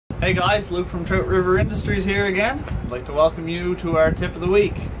Hey guys, Luke from Trout River Industries here again. I'd like to welcome you to our tip of the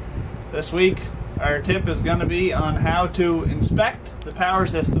week. This week our tip is going to be on how to inspect the power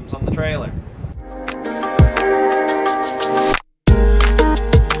systems on the trailer.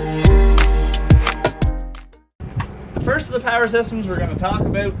 The first of the power systems we're going to talk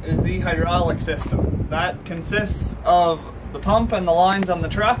about is the hydraulic system. That consists of the pump and the lines on the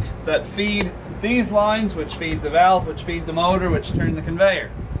truck that feed these lines, which feed the valve, which feed the motor, which turn the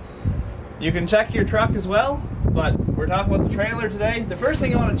conveyor. You can check your truck as well, but we're talking about the trailer today. The first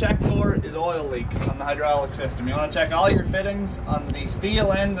thing you want to check for is oil leaks on the hydraulic system. You want to check all your fittings on the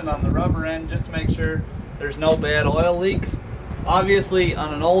steel end and on the rubber end just to make sure there's no bad oil leaks. Obviously,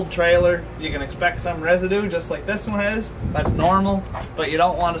 on an old trailer, you can expect some residue just like this one is. That's normal, but you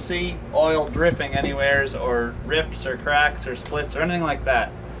don't want to see oil dripping anywheres or rips or cracks or splits or anything like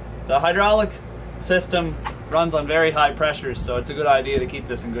that. The hydraulic system runs on very high pressures, so it's a good idea to keep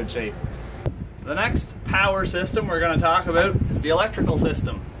this in good shape. The next power system we're going to talk about is the electrical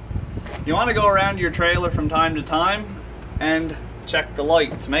system. You want to go around your trailer from time to time and check the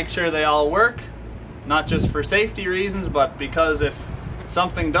lights. Make sure they all work, not just for safety reasons, but because if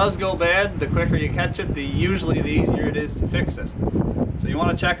something does go bad, the quicker you catch it, usually the easier it is to fix it. So you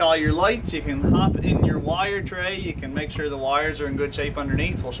want to check all your lights. You can hop in your wire tray. You can make sure the wires are in good shape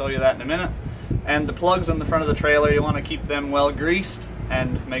underneath. We'll show you that in a minute. And the plugs on the front of the trailer, you want to keep them well greased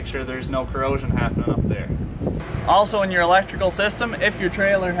and make sure there's no corrosion happening up there. Also in your electrical system, if your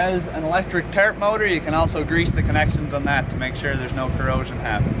trailer has an electric tarp motor, you can also grease the connections on that to make sure there's no corrosion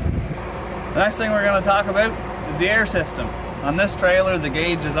happening. The next thing we're going to talk about is the air system. On this trailer, the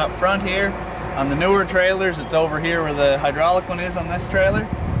gauge is up front here. On the newer trailers, it's over here where the hydraulic one is on this trailer.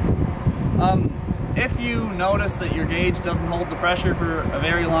 If you notice that your gauge doesn't hold the pressure for a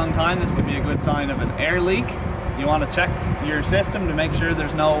very long time, this could be a good sign of an air leak. You want to check your system to make sure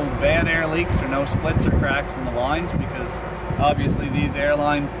there's no bad air leaks or no splits or cracks in the lines, because obviously these air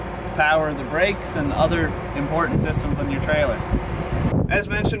lines power the brakes and other important systems on your trailer. As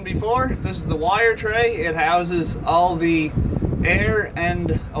mentioned before, this is the wire tray. It houses all the air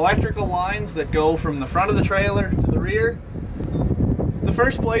and electrical lines that go from the front of the trailer to the rear. The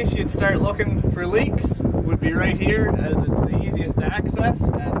first place you'd start looking for leaks would be right here, as it's the easiest to access,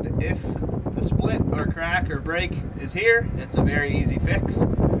 and if the split or crack or break is here, it's a very easy fix.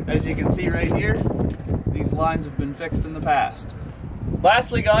 As you can see right here, these lines have been fixed in the past.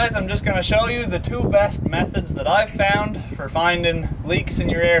 Lastly guys, I'm just going to show you the two best methods that I've found for finding leaks in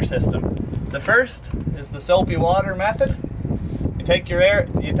your air system. The first is the soapy water method. You take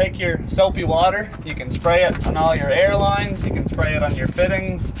your soapy water, you can spray it on all your air lines, you can spray it on your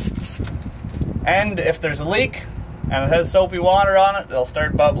fittings, and if there's a leak and it has soapy water on it, it'll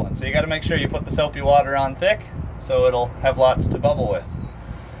start bubbling. So you got to make sure you put the soapy water on thick so it'll have lots to bubble with.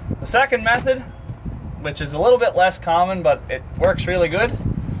 The second method, which is a little bit less common but it works really good,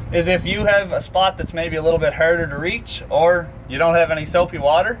 is if you have a spot that's maybe a little bit harder to reach or you don't have any soapy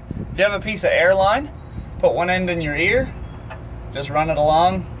water. If you have a piece of air line, put one end in your ear, just run it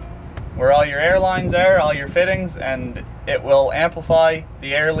along where all your air lines are, all your fittings, and it will amplify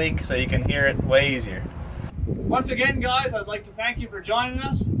the air leak so you can hear it way easier. Once again guys, I'd like to thank you for joining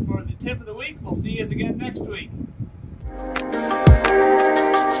us for the tip of the week. We'll see you again next week.